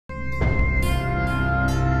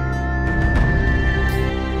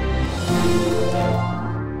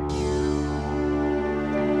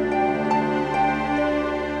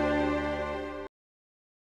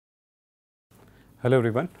Hello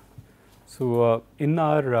everyone. So, in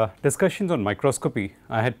our discussions on microscopy,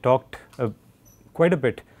 I had talked quite a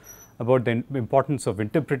bit about the importance of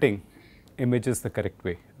interpreting images the correct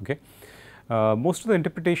way. Okay, most of the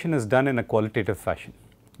interpretation is done in a qualitative fashion.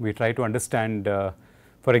 We try to understand,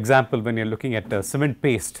 for example, when you are looking at cement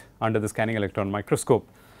paste under the scanning electron microscope,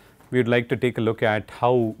 we would like to take a look at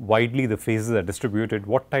how widely the phases are distributed,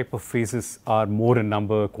 what type of phases are more in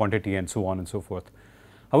number, quantity, and so on and so forth.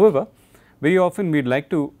 However, very often we would like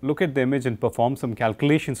to look at the image and perform some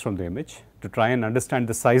calculations from the image to try and understand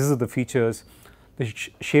the sizes of the features, the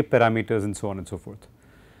shape parameters, and so on and so forth.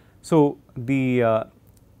 So, the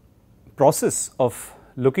process of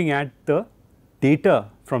looking at the data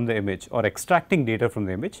from the image or extracting data from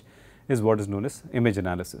the image is what is known as image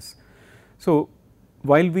analysis. So,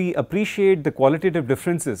 while we appreciate the qualitative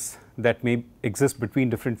differences that may exist between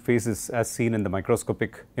different phases as seen in the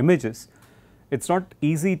microscopic images, it is not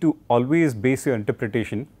easy to always base your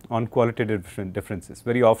interpretation on qualitative differences.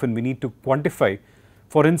 Very often we need to quantify,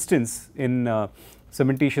 for instance, in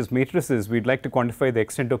cementitious matrices we would like to quantify the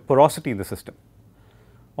extent of porosity in the system,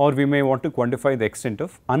 or we may want to quantify the extent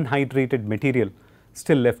of unhydrated material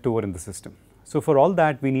still left over in the system. So, for all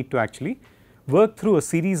that we need to actually work through a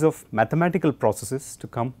series of mathematical processes to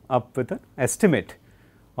come up with an estimate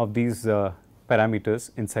of these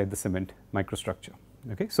parameters inside the cement microstructure.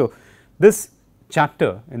 Okay. So, this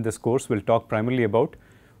chapter in this course will talk primarily about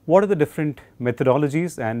what are the different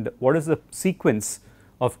methodologies and what is the sequence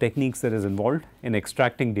of techniques that is involved in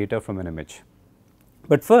extracting data from an image.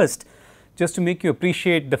 But first, just to make you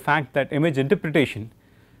appreciate the fact that image interpretation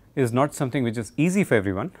is not something which is easy for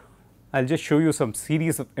everyone, I will just show you some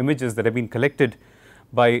series of images that have been collected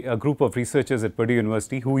by a group of researchers at Purdue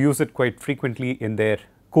University who use it quite frequently in their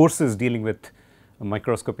courses dealing with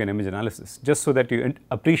microscopy and image analysis, just so that you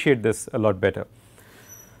appreciate this a lot better.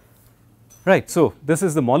 Right. So, this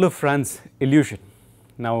is the Moller-Franz illusion.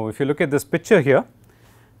 Now, if you look at this picture here,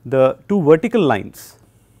 the two vertical lines,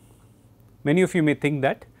 many of you may think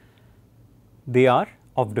that they are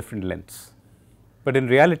of different lengths, but in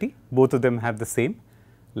reality both of them have the same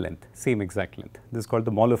length, same exact length. This is called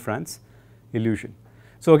the Moller-Franz illusion.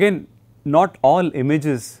 So, again, not all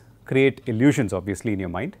images create illusions obviously in your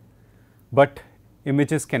mind, but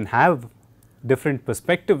images can have different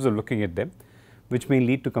perspectives of looking at them, which may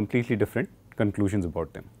lead to completely different conclusions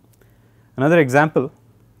about them. Another example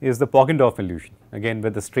is the Poggendorff illusion, again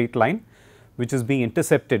with a straight line which is being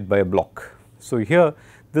intercepted by a block. So, here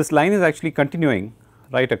this line is actually continuing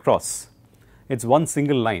right across, it is one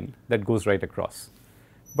single line that goes right across,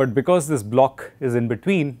 but because this block is in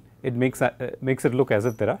between, it makes it look as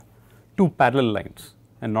if there are two parallel lines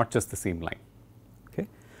and not just the same line. Okay.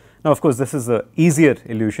 Now, of course, this is a easier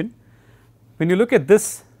illusion. When you look at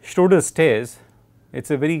this Schroeder's stairs, it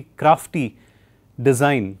is a very crafty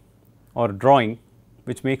design or drawing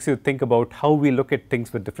which makes you think about how we look at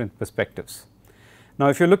things with different perspectives. Now,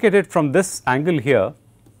 if you look at it from this angle here,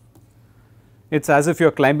 it is as if you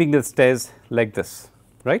are climbing the stairs like this,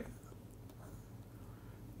 right.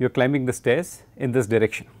 You are climbing the stairs in this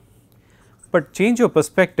direction, but change your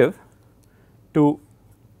perspective to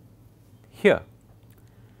here,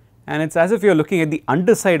 and it is as if you are looking at the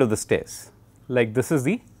underside of the stairs, like this is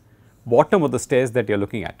the bottom of the stairs that you are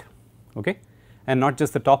looking at, okay, and not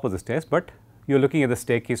just the top of the stairs, but you are looking at the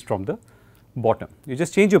staircase from the bottom. You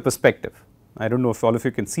just change your perspective. I do not know if all of you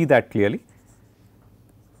can see that clearly.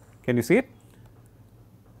 Can you see it?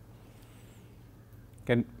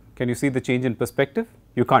 Can you see the change in perspective?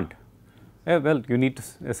 You can't. Well, you need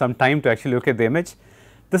some time to actually look at the image.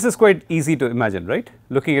 This is quite easy to imagine, right,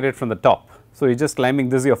 looking at it from the top. So, you are just climbing,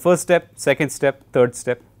 this is your first step, second step, third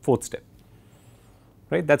step, fourth step,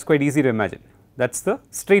 right, that is quite easy to imagine, that is the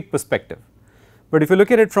straight perspective. But if you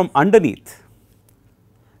look at it from underneath,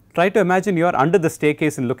 try to imagine you are under the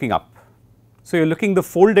staircase and looking up. So, you are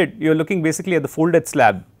looking basically at the folded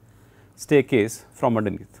slab staircase from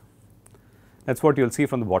underneath. That is what you will see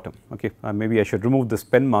from the bottom. Okay. Maybe I should remove this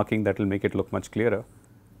pen marking, that will make it look much clearer.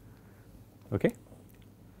 Okay.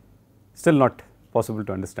 Still not possible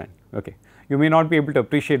to understand. Okay. You may not be able to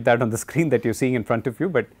appreciate that on the screen that you are seeing in front of you,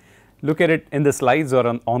 but look at it in the slides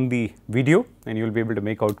or on the video and you will be able to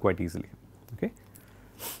make out quite easily. Okay.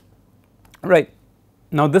 Right.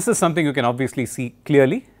 Now, this is something you can obviously see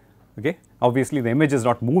clearly. Okay. Obviously, the image is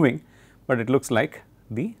not moving, but it looks like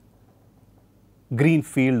the green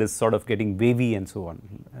field is sort of getting wavy and so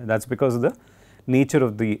on. That is because of the nature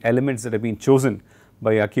of the elements that have been chosen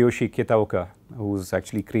by Akiyoshi Kitaoka, who has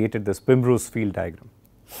actually created this Primrose field diagram.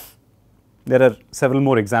 There are several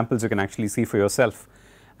more examples you can actually see for yourself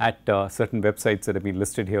at certain websites that have been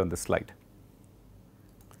listed here on this slide.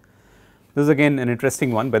 This is again an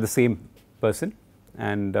interesting one by the same person,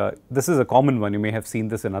 and this is a common one. You may have seen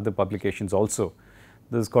this in other publications also.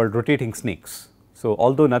 This is called rotating snakes. So,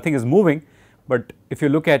 although nothing is moving, but if you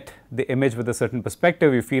look at the image with a certain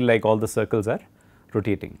perspective, you feel like all the circles are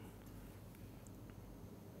rotating.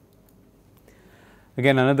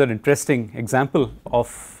 Again, another interesting example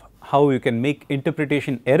of how you can make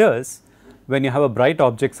interpretation errors when you have a bright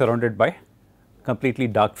object surrounded by completely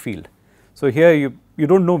dark field. So, here you do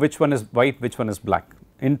not know which one is white, which one is black.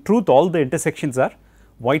 In truth, all the intersections are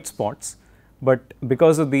white spots, but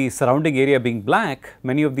because of the surrounding area being black,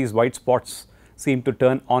 many of these white spots seem to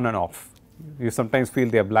turn on and off. You sometimes feel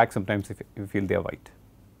they are black, sometimes you feel they are white.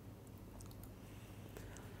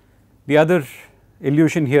 The other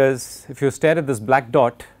illusion here is if you stare at this black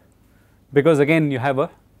dot, because again you have a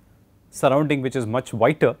surrounding which is much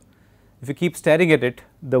whiter, if you keep staring at it,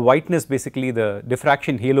 the whiteness, basically the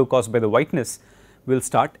diffraction halo caused by the whiteness, will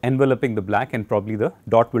start enveloping the black and probably the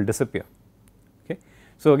dot will disappear. Okay.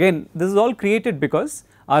 So, again this is all created because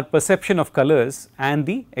our perception of colors and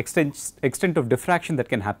the extent of diffraction that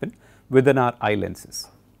can happen within our eye lenses.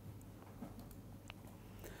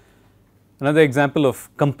 Another example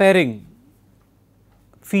of comparing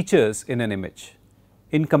features in an image.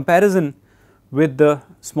 In comparison with the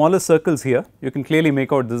smaller circles here, you can clearly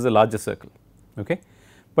make out this is a larger circle. Okay.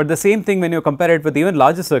 But the same thing when you compare it with even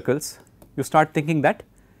larger circles, you start thinking that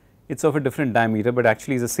it is of a different diameter, but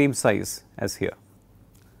actually is the same size as here.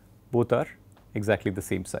 Both are exactly the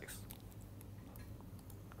same size.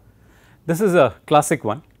 This is a classic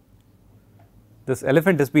one. This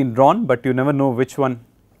elephant has been drawn, but you never know which one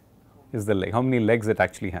is the leg, how many legs it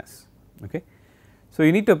actually has. Okay. So,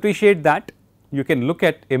 you need to appreciate that you can look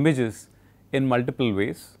at images in multiple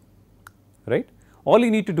ways, right. All you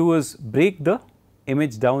need to do is break the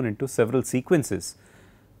image down into several sequences,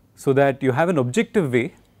 so that you have an objective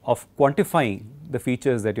way of quantifying the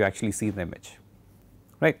features that you actually see in the image,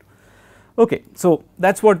 right. Okay. So,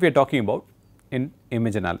 that is what we are talking about in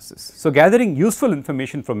image analysis. So, gathering useful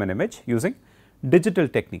information from an image using digital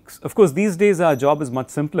techniques. Of course, these days our job is much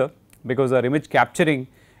simpler because our image capturing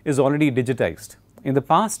is already digitized. In the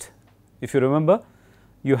past, if you remember,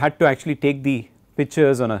 you had to actually take the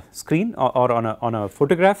pictures on a screen or on a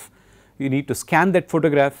photograph. You need to scan that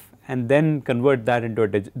photograph and then convert that into a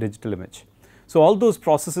digital image. So, all those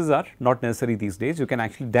processes are not necessary these days. You can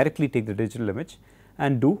actually directly take the digital image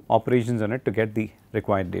and do operations on it to get the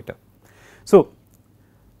required data. So,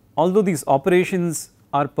 although these operations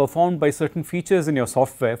are performed by certain features in your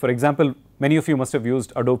software, for example, many of you must have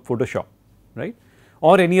used Adobe Photoshop, right,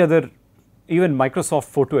 or any other, even Microsoft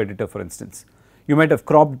photo editor for instance. You might have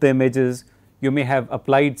cropped the images, you may have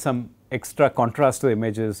applied some extra contrast to the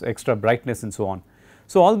images, extra brightness and so on.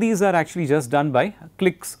 So, all these are actually just done by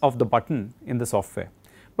clicks of the button in the software.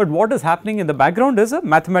 But what is happening in the background is a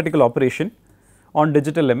mathematical operation on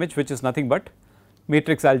digital image, which is nothing but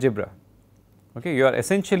matrix algebra. Okay. You are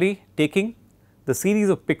essentially taking the series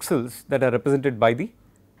of pixels that are represented by the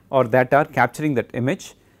or that are capturing that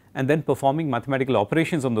image and then performing mathematical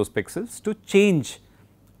operations on those pixels to change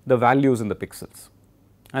the values in the pixels,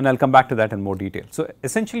 and I will come back to that in more detail. So,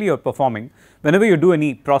 essentially you are performing, whenever you do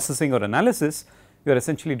any processing or analysis, you are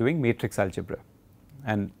essentially doing matrix algebra,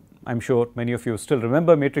 and I am sure many of you still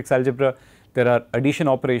remember matrix algebra. There are addition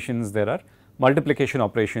operations, there are multiplication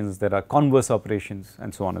operations, there are converse operations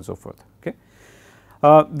and so on and so forth. Okay.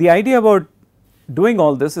 The idea about doing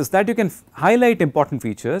all this is that you can highlight important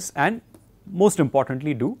features and most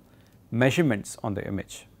importantly do measurements on the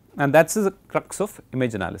image, and that is the crux of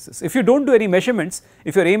image analysis. If you do not do any measurements,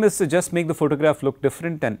 if your aim is to just make the photograph look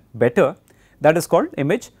different and better, that is called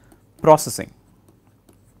image processing.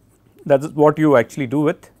 That is what you actually do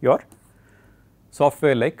with your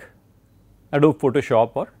software like Adobe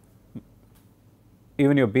Photoshop or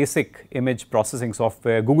even your basic image processing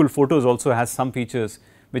software. Google Photos also has some features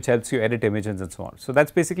which helps you edit images and so on. So, that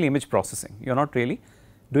is basically image processing. You are not really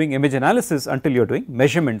doing image analysis until you are doing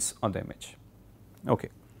measurements on the image. Okay.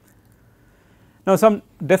 Now, some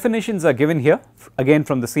definitions are given here again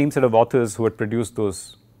from the same set of authors who had produced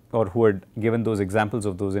those or who had given those examples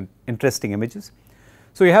of those interesting images.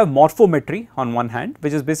 So, you have morphometry on one hand,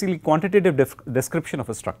 which is basically quantitative description of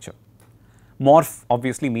a structure. Morph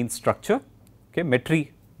obviously means structure, okay.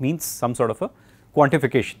 Metry means some sort of a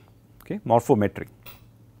quantification, okay, morphometry.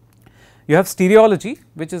 You have stereology,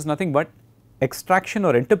 which is nothing but extraction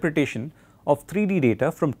or interpretation of 3D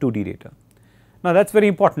data from 2D data. Now, that is very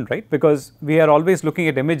important, right, because we are always looking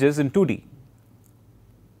at images in 2D.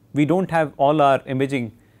 We do not have all our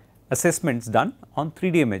imaging assessments done on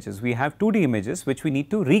 3D images. We have 2D images which we need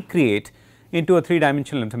to recreate into a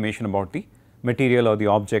 3-dimensional information about the material or the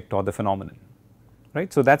object or the phenomenon,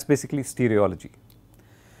 right. So, that is basically stereology.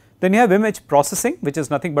 Then you have image processing, which is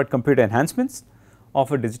nothing but computer enhancements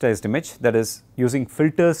of a digitized image, that is using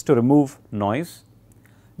filters to remove noise.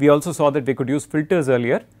 We also saw that we could use filters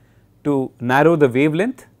earlier to narrow the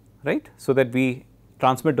wavelength, right, so that we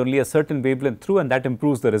transmit only a certain wavelength through, and that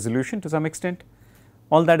improves the resolution to some extent.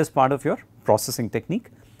 All that is part of your processing technique.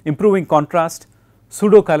 Improving contrast,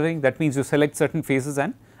 pseudo coloring, that means you select certain phases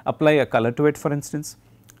and apply a color to it, for instance,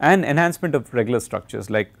 and enhancement of regular structures,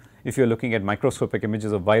 like if you are looking at microscopic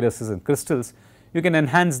images of viruses and crystals, you can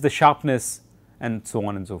enhance the sharpness and so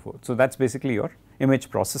on and so forth. So, that is basically your image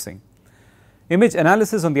processing. Image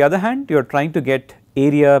analysis, on the other hand, you are trying to get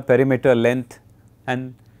area, perimeter, length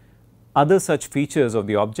and other such features of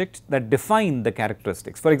the object that define the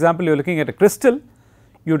characteristics. For example, you are looking at a crystal,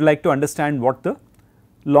 you would like to understand what the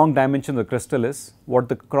long dimension of the crystal is, what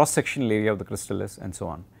the cross sectional area of the crystal is, and so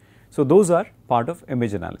on. So, those are part of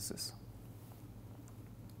image analysis.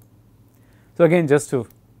 So, again, just to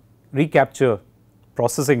recapture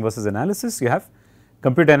processing versus analysis, you have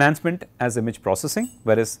computer enhancement as image processing,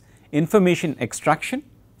 whereas information extraction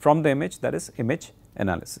from the image, that is image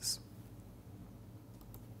analysis.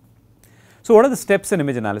 So, what are the steps in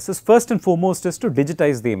image analysis? First and foremost is to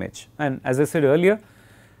digitize the image, and as I said earlier,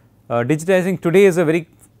 digitizing today is a very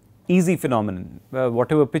easy phenomenon.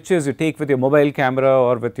 Whatever pictures you take with your mobile camera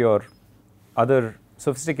or with your other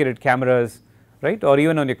sophisticated cameras, right, or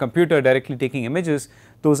even on your computer directly taking images,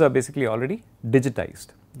 those are basically already digitized.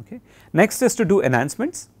 Okay. Next is to do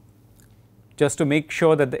enhancements, just to make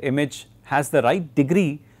sure that the image has the right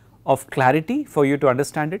degree of clarity for you to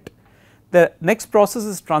understand it. The next process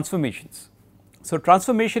is transformations. So,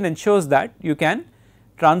 transformation ensures that you can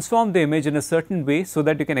transform the image in a certain way so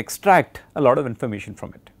that you can extract a lot of information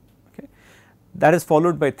from it. Okay. That is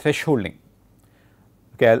followed by thresholding.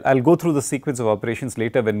 Okay, I will go through the sequence of operations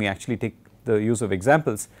later when we actually take the use of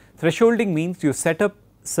examples. Thresholding means you set up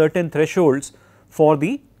certain thresholds for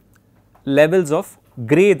the levels of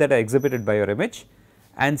gray that are exhibited by your image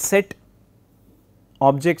and set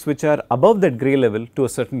objects which are above that gray level to a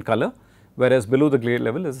certain color, whereas below the gray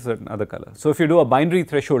level is a certain other color. So, if you do a binary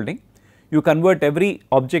thresholding, you convert every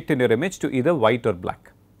object in your image to either white or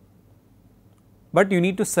black, but you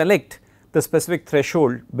need to select the specific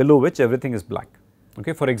threshold below which everything is black.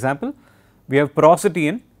 Okay. For example, we have porosity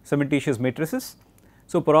in cementitious matrices.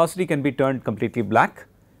 So, porosity can be turned completely black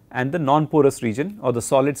and the non-porous region or the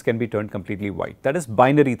solids can be turned completely white, that is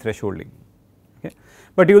binary thresholding. Okay.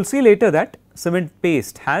 But you will see later that cement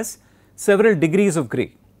paste has several degrees of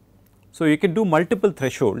gray. So, you can do multiple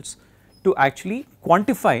thresholds to actually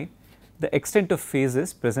quantify the extent of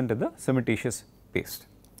phases present in the cementitious paste.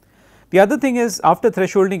 The other thing is, after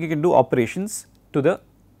thresholding you can do operations to the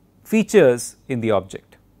features in the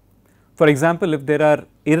object. For example, if there are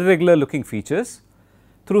irregular looking features,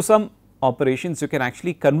 through some operations you can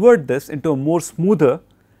actually convert this into a more smoother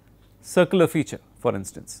circular feature, for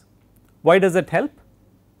instance. Why does that help?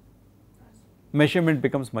 Measurement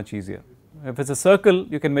becomes much easier. If it is a circle,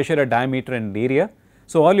 you can measure a diameter and area.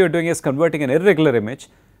 So, all you are doing is converting an irregular image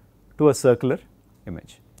to a circular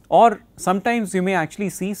image, or sometimes you may actually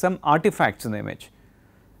see some artifacts in the image.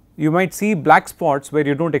 You might see black spots where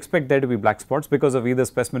you do not expect there to be black spots because of either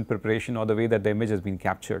specimen preparation or the way that the image has been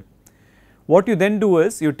captured. What you then do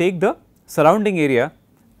is you take the surrounding area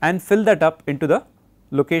and fill that up into the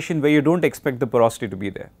location where you do not expect the porosity to be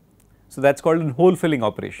there. So, that is called a hole filling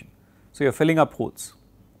operation. So, you are filling up holes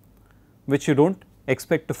which you do not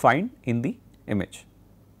expect to find in the image.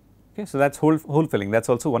 Okay. So, that is hole filling, that is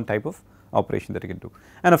also one type of operation that you can do.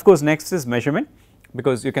 And of course, next is measurement,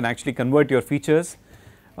 because you can actually convert your features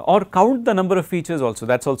or count the number of features also,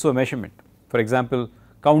 that is also a measurement. For example,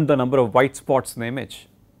 count the number of white spots in the image.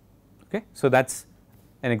 Okay. So, that is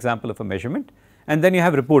an example of a measurement. And then you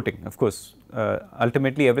have reporting. Of course,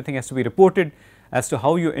 ultimately everything has to be reported as to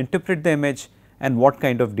how you interpret the image and what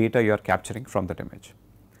kind of data you are capturing from that image.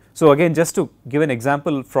 So, again, just to give an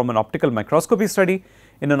example from an optical microscopy study,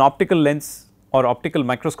 in an optical lens or optical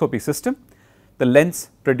microscopy system, the lens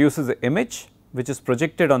produces an image which is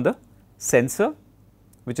projected on the sensor,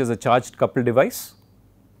 which is a charged coupled device.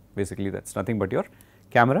 Basically, that is nothing but your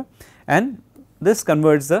camera, and this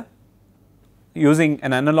converts the, using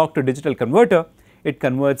an analog to digital converter, it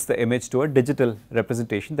converts the image to a digital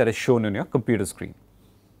representation that is shown on your computer screen.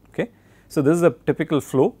 Okay. So, this is a typical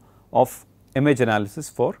flow of image analysis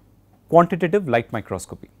for quantitative light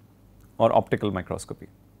microscopy or optical microscopy.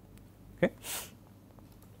 Okay.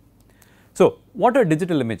 So, what are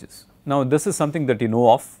digital images? Now, this is something that you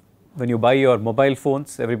know of. When you buy your mobile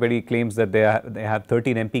phones, everybody claims that they have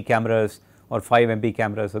 13 MP cameras or 5 MP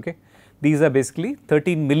cameras. Okay. these are basically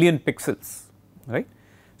 13 million pixels, right.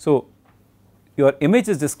 So, your image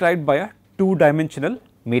is described by a 2-dimensional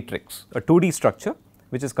matrix, a 2D structure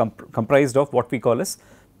which is comprised of what we call as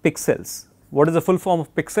pixels. What is the full form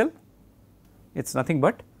of pixel? It is nothing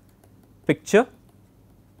but picture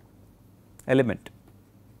element.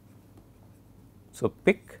 So,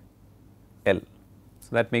 pic L. So,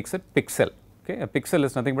 that makes it pixel. Okay. A pixel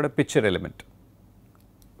is nothing but a picture element.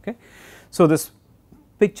 Okay. So, this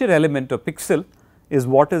picture element or pixel is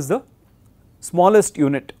what is the smallest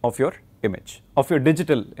unit of your image, of your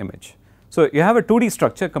digital image. So, you have a 2D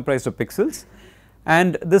structure comprised of pixels,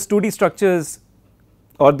 and this 2D structure is,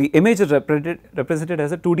 or the image is represented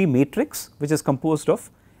as a 2D matrix which is composed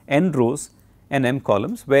of n rows and m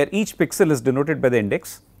columns, where each pixel is denoted by the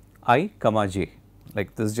index I comma j.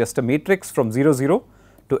 Like this is just a matrix from 0 0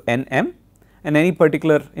 to n m, and any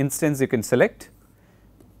particular instance you can select.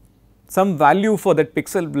 Some value for that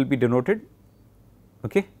pixel will be denoted,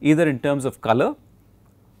 okay, either in terms of color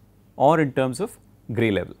or in terms of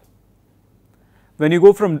gray level. When you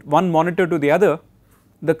go from one monitor to the other,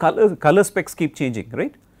 the color specs keep changing,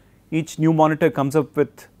 right. Each new monitor comes up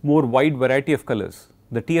with more wide variety of colors.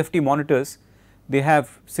 The TFT monitors, they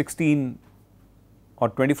have 16 or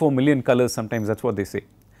 24 million colors, sometimes that is what they say.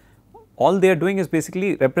 All they are doing is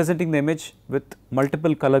basically representing the image with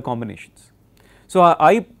multiple color combinations. So, our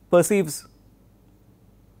eye perceives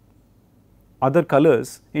other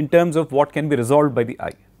colors in terms of what can be resolved by the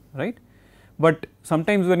eye, right. But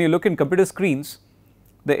sometimes when you look in computer screens,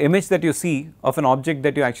 the image that you see of an object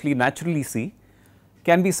that you actually naturally see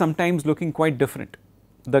can be sometimes looking quite different.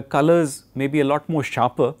 The colors may be a lot more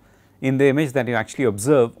sharper in the image that you actually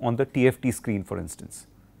observe on the TFT screen, for instance,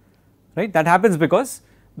 right. That happens because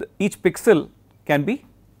each pixel can be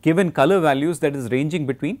given color values that is ranging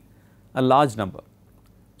between a large number.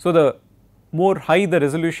 So, the more high the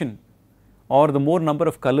resolution or the more number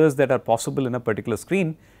of colors that are possible in a particular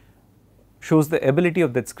screen shows the ability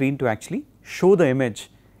of that screen to actually show the image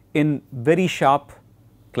in very sharp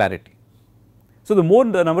clarity. So, the more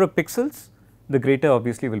the number of pixels, the greater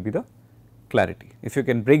obviously will be the clarity, if you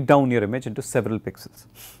can break down your image into several pixels.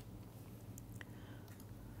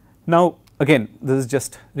 Now, again, this is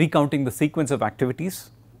just recounting the sequence of activities.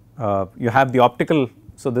 You have the optical,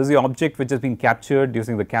 so this is the object which has been captured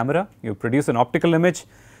using the camera. You produce an optical image,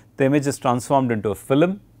 the image is transformed into a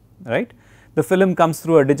film, right. The film comes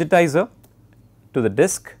through a digitizer to the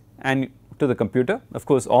disk and to the computer. Of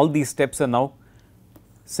course, all these steps are now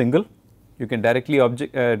single. You can directly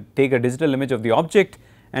take a digital image of the object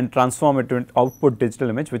and transform it to an output digital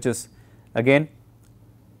image, which is again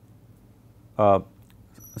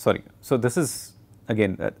sorry. So, this is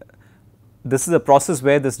again this is a process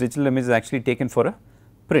where this digital image is actually taken for a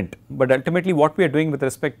print, but ultimately what we are doing with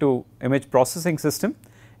respect to image processing system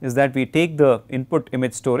is that we take the input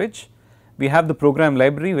image storage, we have the program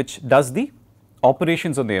library which does the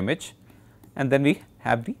operations on the image, and then we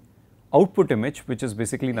have the output image, which is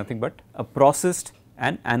basically nothing but a processed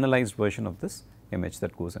and analyzed version of this image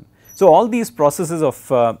that goes in. So, all these processes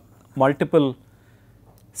of multiple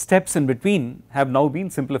steps in between have now been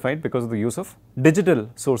simplified because of the use of digital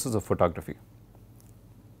sources of photography.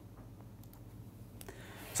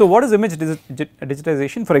 So, what is image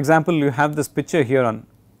digitization? For example, you have this picture here on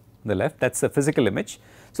the left, that is a physical image.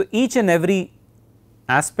 So, each and every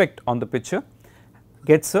aspect on the picture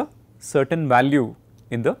gets a certain value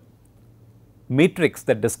in the matrix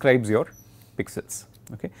that describes your pixels.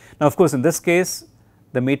 Okay. Now, of course, in this case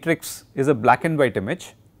the matrix is a black and white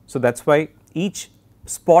image. So, that is why each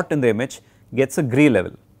spot in the image gets a gray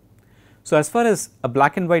level. So, as far as a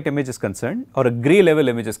black and white image is concerned or a gray level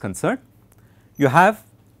image is concerned, you have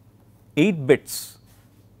 8 bits.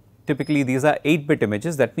 Typically these are 8-bit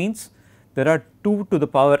images, that means there are 2 to the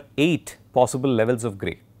power 8 possible levels of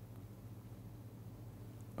gray.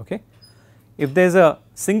 Okay. If there is a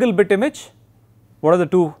single bit image, what are the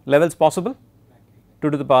 2 levels possible? 2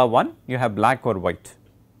 to the power 1, you have black or white.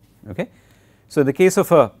 Okay. So, in the case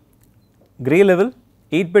of a gray level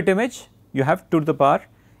 8-bit image, you have 2 to the power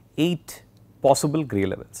 8 possible gray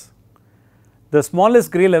levels. The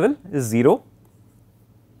smallest gray level is 0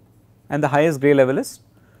 and the highest gray level is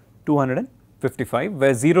 255,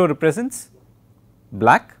 where 0 represents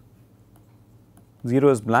black, 0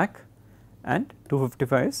 is black and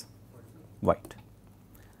 255 is white.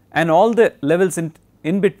 And all the levels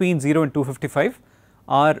in between 0 and 255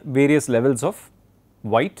 are various levels of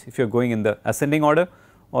white if you are going in the ascending order,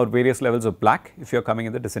 or various levels of black if you are coming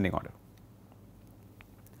in the descending order.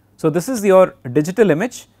 So, this is your digital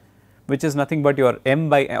image, which is nothing but your m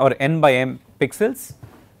by or n by m pixels,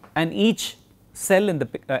 and each cell in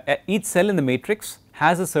the matrix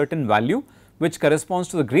has a certain value which corresponds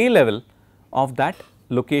to the gray level of that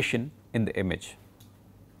location in the image.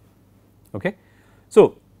 Okay.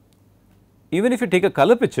 So, even if you take a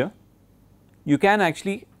color picture, you can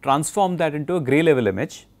actually transform that into a gray level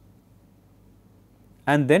image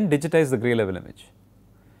and then digitize the gray level image.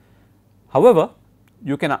 However,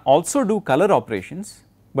 you can also do color operations,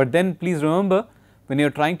 but then please remember, when you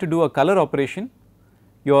are trying to do a color operation,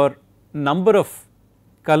 your number of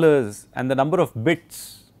colors and the number of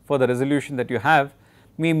bits for the resolution that you have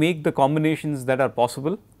may make the combinations that are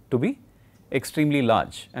possible to be extremely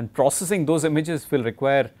large, and processing those images will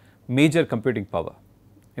require major computing power.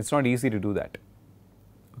 It is not easy to do that.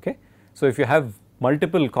 Okay. So, if you have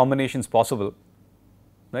multiple combinations possible,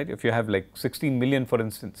 right, if you have like 16 million for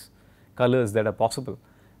instance colors that are possible,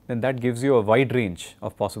 then that gives you a wide range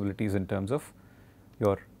of possibilities in terms of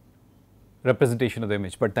your representation of the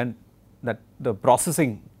image, but then that the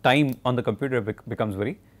processing time on the computer becomes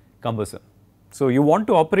very cumbersome. So, you want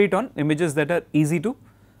to operate on images that are easy to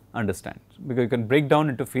understand, because you can break down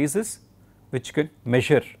into phases which you can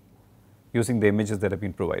measure using the images that have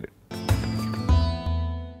been provided.